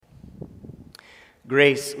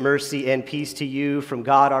Grace, mercy, and peace to you from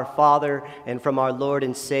God our Father and from our Lord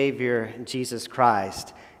and Savior, Jesus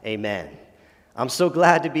Christ. Amen. I'm so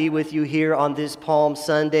glad to be with you here on this Palm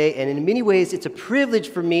Sunday, and in many ways it's a privilege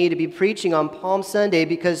for me to be preaching on Palm Sunday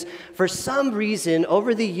because for some reason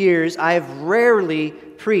over the years I have rarely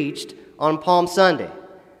preached on Palm Sunday.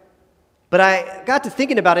 But I got to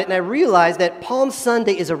thinking about it and I realized that Palm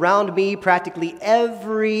Sunday is around me practically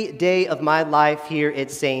every day of my life here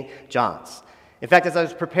at St. John's. In fact, as I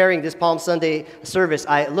was preparing this Palm Sunday service,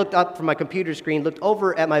 I looked up from my computer screen, looked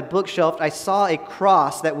over at my bookshelf. I saw a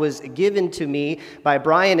cross that was given to me by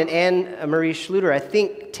Brian and Anne Marie Schluter, I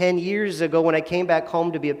think 10 years ago when I came back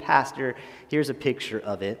home to be a pastor. Here's a picture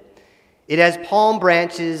of it. It has palm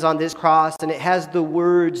branches on this cross, and it has the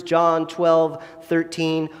words, John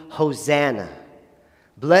 12:13, Hosanna.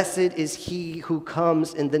 Blessed is he who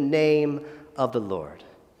comes in the name of the Lord.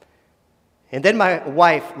 And then my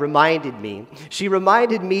wife reminded me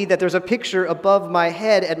that there's a picture above my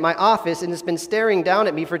head at my office, and it's been staring down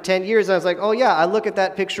at me for 10 years. And I was like, oh yeah, I look at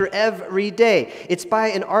that picture every day. It's by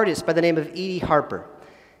an artist by the name of Edie Harper.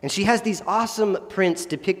 And she has these awesome prints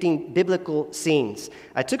depicting biblical scenes.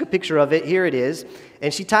 I took a picture of it, here it is,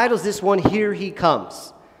 and she titles this one, Here He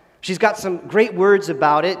Comes. She's got some great words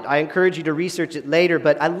about it. I encourage you to research it later,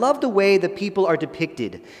 but I love the way the people are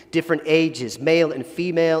depicted. Different ages, male and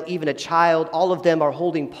female, even a child. All of them are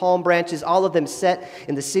holding palm branches, all of them set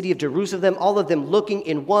in the city of Jerusalem, all of them looking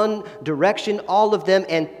in one direction, all of them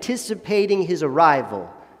anticipating his arrival,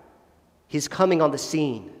 his coming on the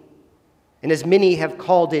scene. And as many have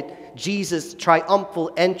called it, Jesus'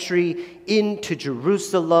 triumphal entry into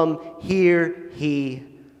Jerusalem, here he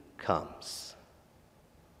comes.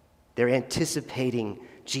 They're anticipating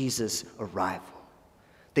Jesus' arrival.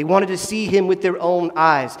 They wanted to see him with their own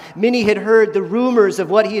eyes. Many had heard the rumors of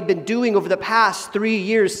what he had been doing over the past 3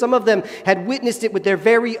 years. Some of them had witnessed it with their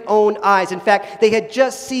very own eyes. In fact, they had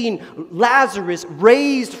just seen Lazarus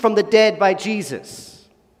raised from the dead by Jesus.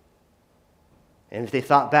 And if they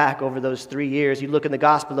thought back over those 3 years, you look in the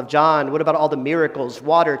Gospel of John, what about all the miracles,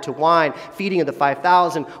 water to wine, feeding of the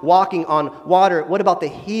 5,000, walking on water? What about the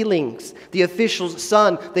healings, the official's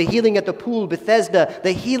son, the healing at the pool, Bethesda,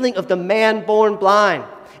 the healing of the man born blind?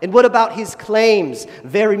 And what about his claims,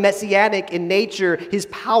 very messianic in nature, his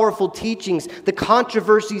powerful teachings, the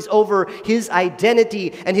controversies over his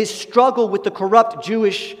identity, and his struggle with the corrupt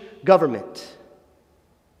Jewish government?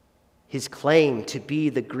 His claim to be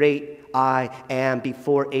the great I am.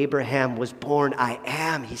 Before Abraham was born, I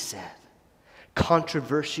am, he said.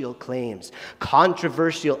 Controversial claims,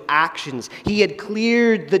 controversial actions. He had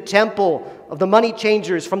cleared the temple of the money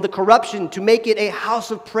changers from the corruption to make it a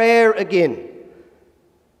house of prayer again.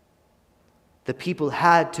 The people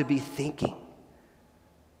had to be thinking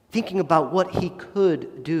about what he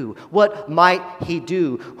could do. What might he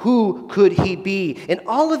do? Who could he be? And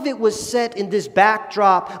all of it was set in this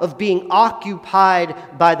backdrop of being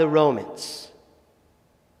occupied by the Romans.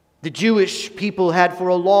 The Jewish people had for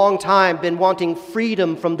a long time been wanting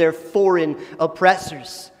freedom from their foreign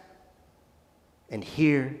oppressors. And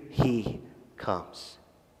here he comes.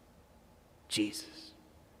 Jesus.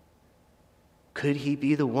 Could he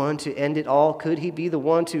be the one to end it all? Could he be the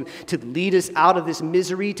one to lead us out of this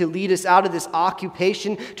misery, to lead us out of this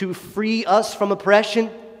occupation, to free us from oppression?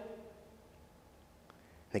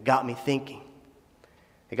 It got me thinking.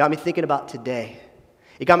 It got me thinking about today.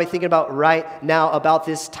 It got me thinking about right now, about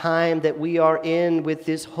this time that we are in with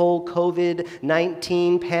this whole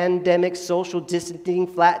COVID-19 pandemic, social distancing,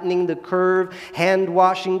 flattening the curve, hand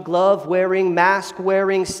washing, glove wearing, mask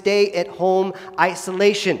wearing, stay at home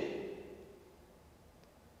isolation.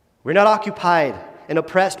 We're not occupied and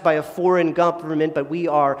oppressed by a foreign government, but we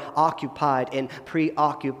are occupied and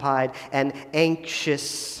preoccupied and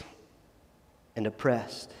anxious and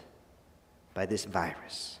oppressed by this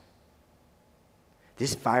virus.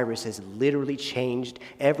 This virus has literally changed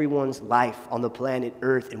everyone's life on the planet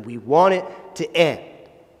Earth, and we want it to end.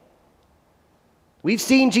 We've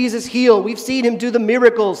seen Jesus heal. We've seen him do the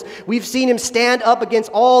miracles. We've seen him stand up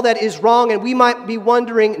against all that is wrong, and we might be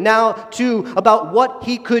wondering now, too, about what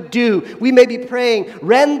he could do. We may be praying,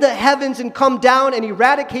 rend the heavens and come down and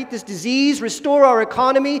eradicate this disease, restore our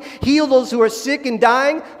economy, heal those who are sick and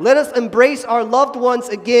dying. Let us embrace our loved ones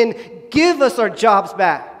again. Give us our jobs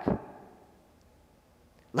back.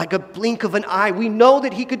 Like a blink of an eye, we know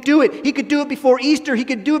that he could do it. He could do it before Easter. He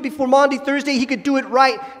could do it before Maundy Thursday. He could do it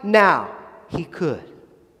right now. He could.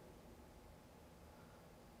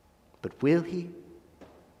 But will he?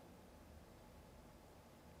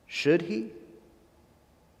 Should he?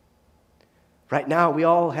 Right now, we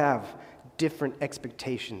all have different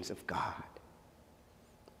expectations of God.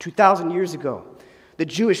 2,000 years ago, The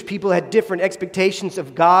Jewish people had different expectations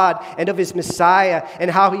of God and of his Messiah and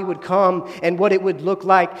how he would come and what it would look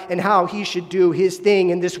like and how he should do his thing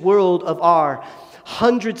in this world of ours.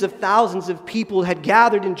 Hundreds of thousands of people had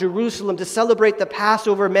gathered in Jerusalem to celebrate the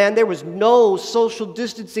Passover. Man, there was no social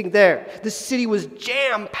distancing there. The city was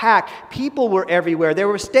jam-packed. People were everywhere. They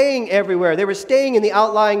were staying everywhere. They were staying in the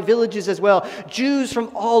outlying villages as well. Jews from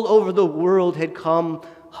all over the world had come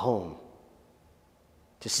home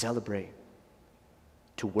to celebrate,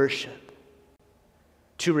 to worship,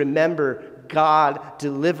 to remember God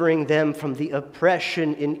delivering them from the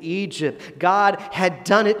oppression in Egypt. God had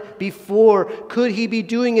done it before. Could he be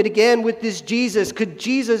doing it again with this Jesus? Could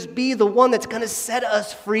Jesus be the one that's going to set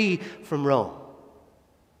us free from Rome?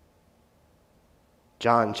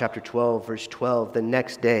 John chapter 12, verse 12, the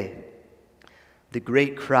next day, the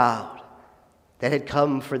great crowd that had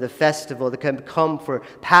come for the festival, that had come for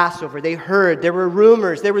Passover, they heard, there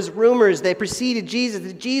was rumors that preceded Jesus,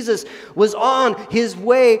 that Jesus was on his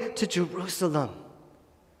way to Jerusalem.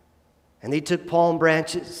 And they took palm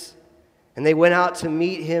branches, and they went out to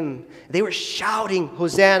meet him. They were shouting,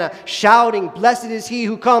 Hosanna, shouting, blessed is he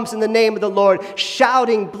who comes in the name of the Lord,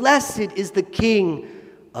 shouting, blessed is the King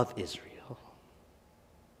of Israel.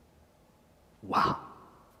 Wow.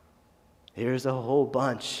 There's a whole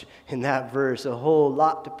bunch in that verse, a whole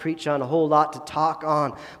lot to preach on, a whole lot to talk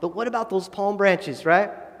on. But what about those palm branches,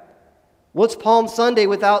 right? What's Palm Sunday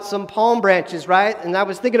without some palm branches, right? And I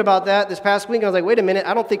was thinking about that this past week, and I was like, wait a minute,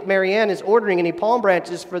 I don't think Marianne is ordering any palm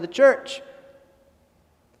branches for the church.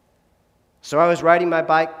 So I was riding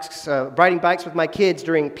bikes with my kids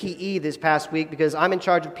during PE this past week because I'm in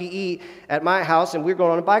charge of PE at my house, and we're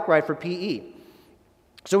going on a bike ride for PE.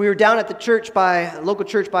 So we were down at the local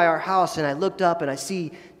church by our house, and I looked up and I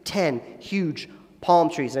see 10 huge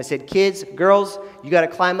palm trees. And I said, kids, girls, you got to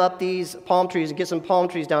climb up these palm trees and get some palm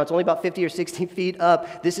trees down. It's only about 50 or 60 feet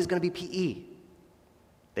up. This is going to be PE.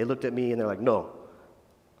 They looked at me and they're like, no.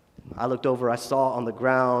 I looked over, I saw on the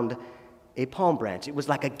ground a palm branch. It was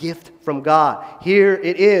like a gift from God. Here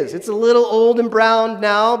it is. It's a little old and brown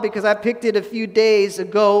now because I picked it a few days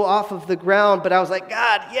ago off of the ground, but I was like,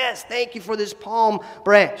 God, yes, thank you for this palm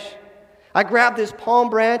branch. I grabbed this palm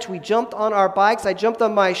branch. We jumped on our bikes. I jumped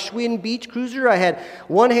on my Schwinn Beach Cruiser. I had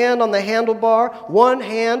one hand on the handlebar, one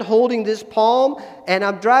hand holding this palm, and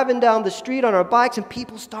I'm driving down the street on our bikes, and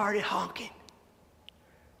people started honking.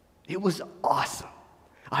 It was awesome.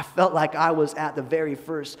 I felt like I was at the very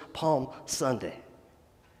first Palm Sunday.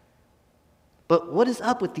 But what is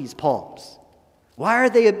up with these palms? Why are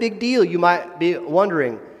they a big deal, you might be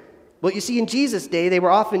wondering? Well, you see, in Jesus' day, they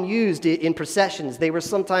were often used in processions. They were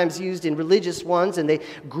sometimes used in religious ones, and they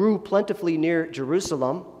grew plentifully near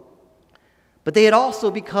Jerusalem. But they had also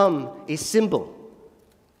become a symbol,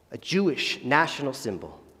 a Jewish national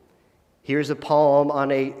symbol. Here's a palm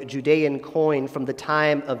on a Judean coin from the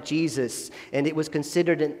time of Jesus, and it was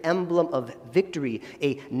considered an emblem of victory,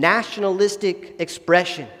 a nationalistic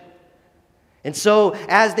expression. And so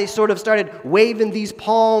as they sort of started waving these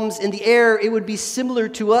palms in the air, it would be similar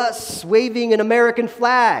to us waving an American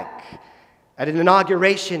flag at an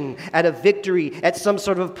inauguration, at a victory, at some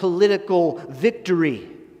sort of political victory.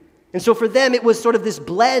 And so for them, it was sort of this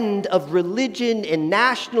blend of religion and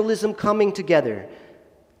nationalism coming together.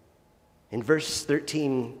 In verse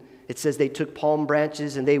 13, it says they took palm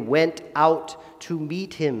branches and they went out to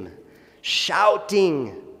meet him,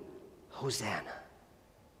 shouting, Hosanna.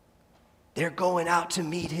 They're going out to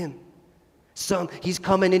meet him. He's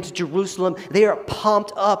coming into Jerusalem. They are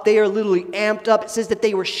pumped up. They are literally amped up. It says that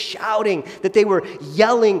they were shouting, that they were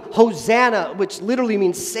yelling, Hosanna, which literally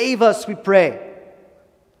means save us, we pray.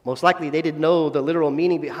 Most likely they didn't know the literal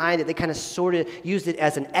meaning behind it. They kind of sort of used it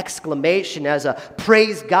as an exclamation, as a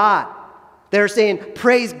praise God. They're saying,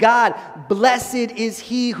 praise God, blessed is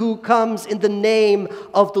he who comes in the name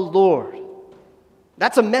of the Lord.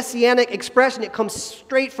 That's a messianic expression. It comes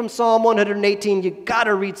straight from Psalm 118. You got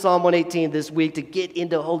to read Psalm 118 this week to get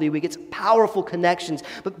into Holy Week. It's powerful connections.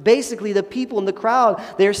 But basically, the people in the crowd,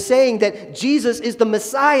 they're saying that Jesus is the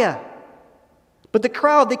Messiah. But the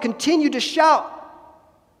crowd, they continue to shout.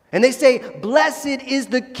 And they say, blessed is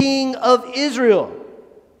the King of Israel.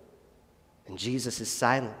 And Jesus is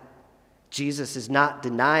silent. Jesus is not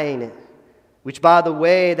denying it, which, by the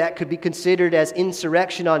way, that could be considered as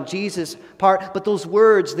insurrection on Jesus' part. But those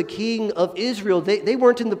words, the King of Israel, they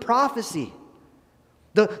weren't in the prophecy.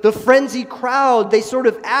 The frenzied crowd, they sort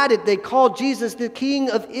of added, they called Jesus the King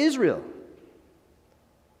of Israel.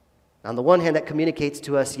 On the one hand, that communicates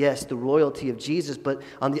to us, yes, the royalty of Jesus, but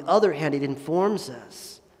on the other hand, it informs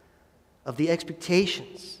us of the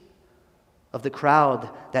expectations of the crowd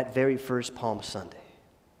that very first Palm Sunday.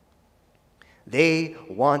 They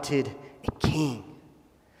wanted a king.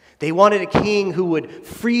 They wanted a king who would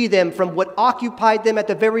free them from what occupied them at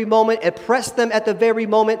the very moment, oppressed them at the very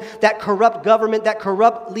moment, that corrupt government, that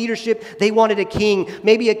corrupt leadership. They wanted a king,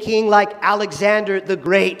 maybe a king like Alexander the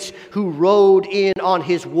Great, who rode in on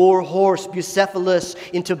his war horse Bucephalus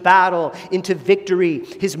into battle, into victory.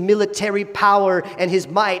 His military power and his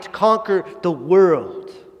might conquer the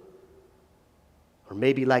world. Or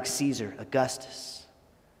maybe like Caesar Augustus,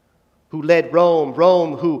 who led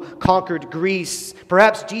Rome, who conquered Greece.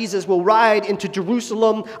 Perhaps Jesus will ride into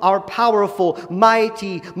Jerusalem, our powerful,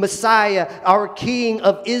 mighty Messiah, our King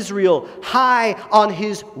of Israel, high on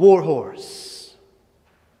his war horse.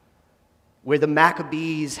 Where the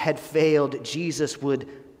Maccabees had failed, Jesus would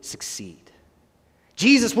succeed.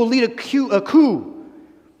 Jesus will lead a coup.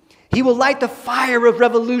 He will light the fire of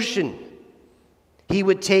revolution. He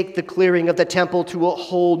would take the clearing of the temple to a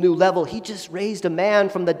whole new level. He just raised a man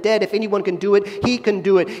from the dead. If anyone can do it, he can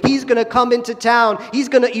do it. He's going to come into town. He's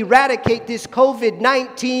going to eradicate this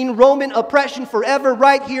COVID-19 Roman oppression forever,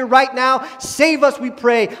 right here, right now. Save us, we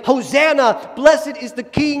pray. Hosanna, blessed is the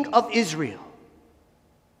King of Israel.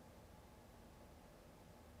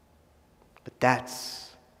 But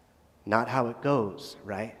that's not how it goes,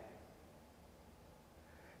 right?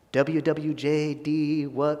 WWJD,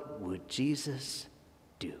 what would Jesus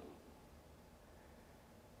do?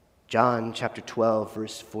 John chapter 12,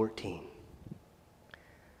 verse 14.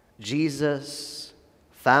 Jesus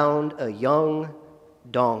found a young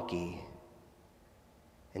donkey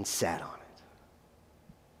and sat on it.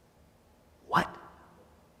 What?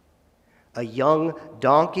 A young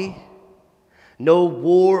donkey? No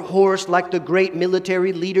war horse like the great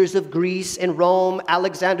military leaders of Greece and Rome,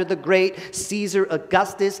 Alexander the Great, Caesar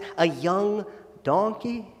Augustus, a young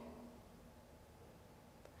donkey?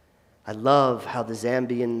 I love how the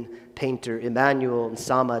Zambian painter Emmanuel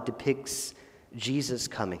Nsama depicts Jesus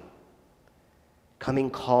coming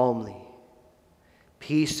calmly,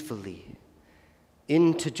 peacefully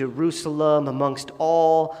into Jerusalem amongst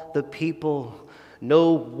all the people.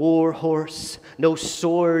 No war horse, no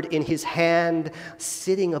sword in his hand,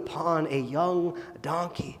 sitting upon a young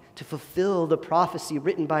donkey to fulfill the prophecy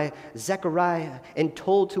written by Zechariah and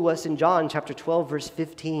told to us in John chapter 12, verse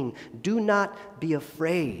 15. Do not be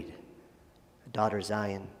afraid, daughter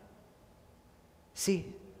Zion. See,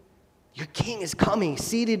 your king is coming,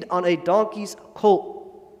 seated on a donkey's colt.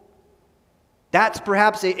 That's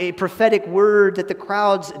perhaps a prophetic word that the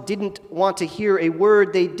crowds didn't want to hear, a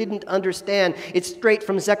word they didn't understand. It's straight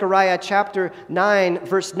from Zechariah chapter 9,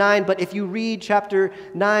 verse 9. But if you read chapter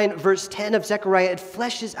 9, verse 10 of Zechariah, it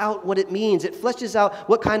fleshes out what it means. It fleshes out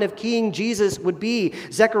what kind of king Jesus would be.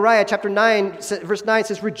 Zechariah chapter 9, verse 9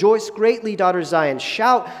 says, Rejoice greatly, daughter Zion.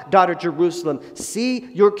 Shout, daughter Jerusalem. See,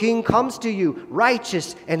 your king comes to you,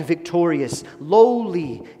 righteous and victorious,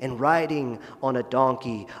 lowly and riding on a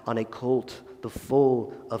donkey, on a colt, the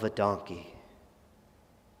foal of a donkey.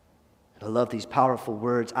 I love these powerful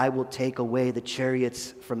words. I will take away the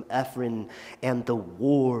chariots from Ephraim and the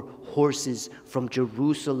war horses from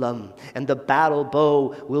Jerusalem, and the battle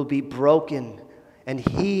bow will be broken, and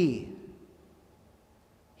he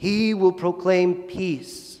will proclaim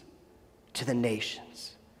peace to the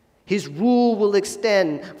nations. His rule will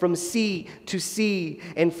extend from sea to sea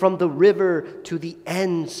and from the river to the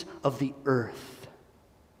ends of the earth.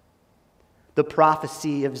 The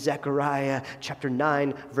prophecy of Zechariah chapter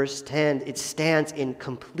 9, verse 10, it stands in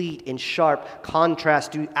complete and sharp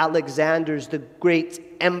contrast to Alexander's the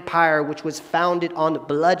Great empire, which was founded on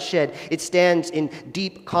bloodshed. It stands in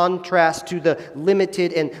deep contrast to the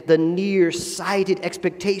limited and the near-sighted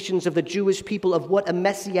expectations of the Jewish people of what a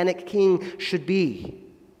messianic king should be.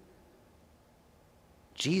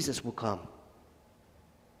 Jesus will come,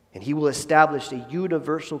 and he will establish a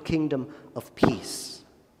universal kingdom of peace.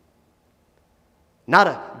 Not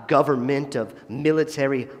a government of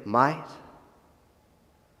military might.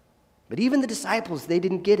 But even the disciples, they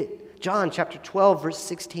didn't get it. John chapter 12, verse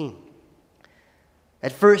 16.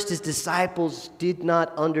 At first, his disciples did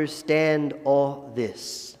not understand all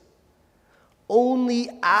this. Only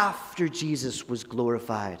after Jesus was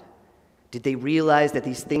glorified did they realize that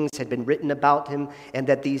these things had been written about him and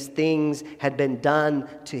that these things had been done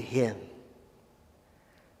to him.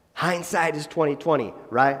 Hindsight is 20/20,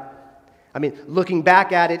 right? I mean, looking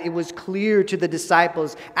back at it, it was clear to the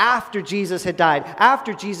disciples after Jesus had died,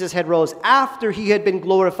 after Jesus had rose, after he had been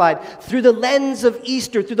glorified, through the lens of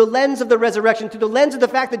Easter, through the lens of the resurrection, through the lens of the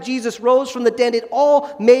fact that Jesus rose from the dead, it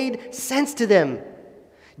all made sense to them.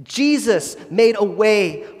 Jesus made a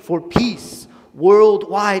way for peace.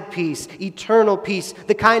 worldwide peace, eternal peace,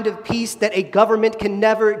 the kind of peace that a government can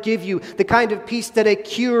never give you, the kind of peace that a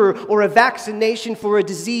cure or a vaccination for a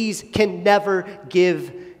disease can never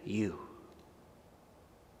give you.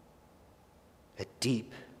 A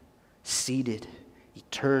deep, seated,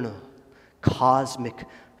 eternal, cosmic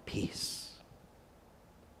peace.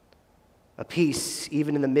 A peace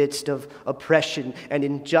even in the midst of oppression and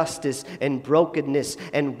injustice and brokenness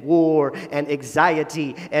and war and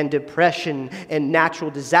anxiety and depression and natural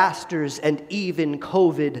disasters and even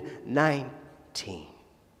COVID-19.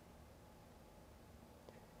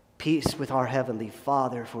 Peace with our Heavenly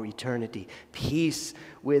Father for eternity. Peace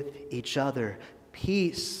with each other.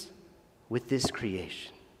 Peace with this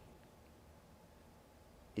creation.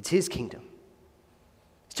 It's His kingdom.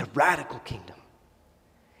 It's a radical kingdom.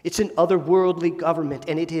 It's an otherworldly government,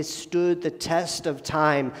 and it has stood the test of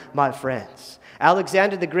time, my friends.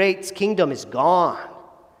 Alexander the Great's kingdom is gone.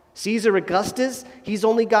 Caesar Augustus, he's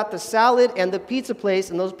only got the salad and the pizza place,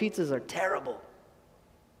 and those pizzas are terrible.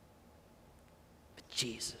 But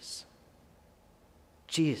Jesus,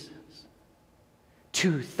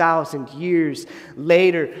 2,000 years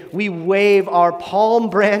later, we wave our palm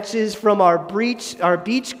branches from our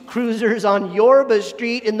beach cruisers on Yorba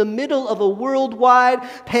Street in the middle of a worldwide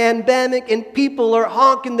pandemic, and people are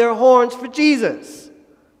honking their horns for Jesus.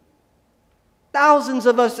 Thousands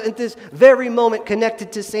of us at this very moment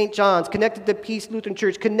connected to St. John's, connected to Peace Lutheran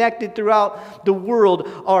Church, connected throughout the world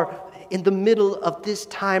are in the middle of this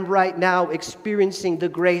time right now experiencing the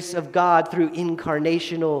grace of God through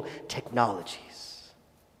incarnational technologies.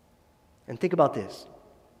 And think about this.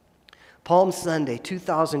 Palm Sunday,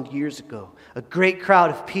 2,000 years ago, a great crowd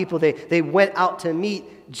of people, they went out to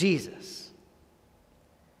meet Jesus.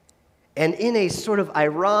 And in a sort of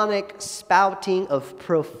ironic spouting of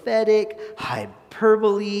prophetic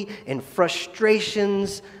hyperbole and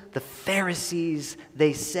frustrations, the Pharisees,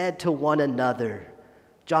 they said to one another,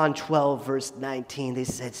 John 12, verse 19, they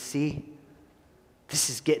said, "See, this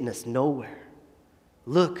is getting us nowhere.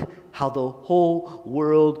 Look how the whole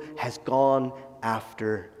world has gone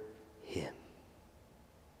after Him."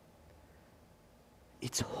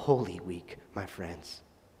 It's Holy Week, my friends.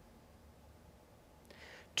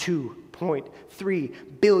 2.3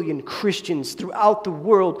 billion Christians throughout the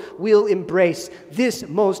world will embrace this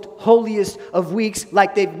most holiest of weeks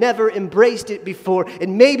like they've never embraced it before.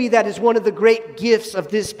 And maybe that is one of the great gifts of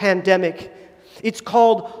this pandemic. It's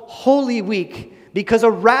called Holy Week because a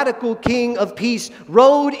radical king of peace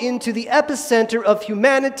rode into the epicenter of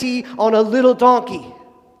humanity on a little donkey.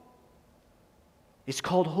 It's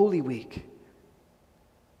called Holy Week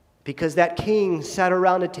because that king sat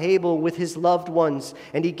around a table with his loved ones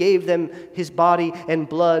and he gave them his body and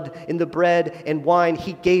blood in the bread and wine.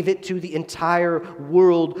 He gave it to the entire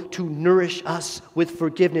world to nourish us with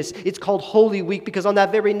forgiveness. It's called Holy Week because on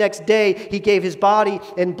that very next day, he gave his body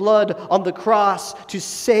and blood on the cross to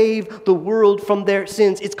save the world from their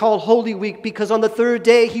sins. It's called Holy Week because on the third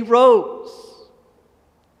day, he rose.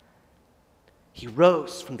 He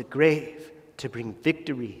rose from the grave to bring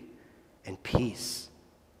victory and peace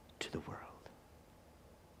to the world.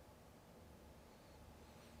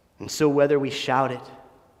 And so whether we shout it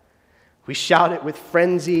with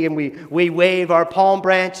frenzy and we wave our palm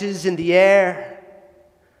branches in the air,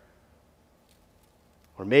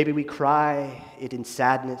 or maybe we cry it in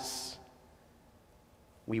sadness,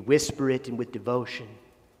 we whisper it and with devotion.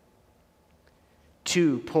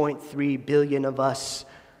 2.3 billion of us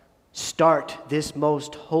start this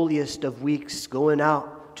most holiest of weeks going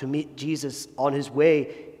out to meet Jesus on his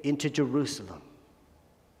way into Jerusalem.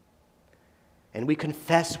 And we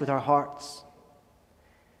confess with our hearts.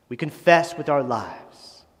 We confess with our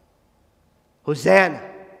lives. Hosanna,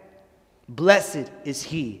 blessed is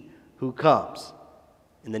he who comes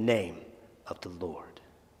in the name of the Lord.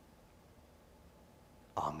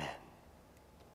 Amen.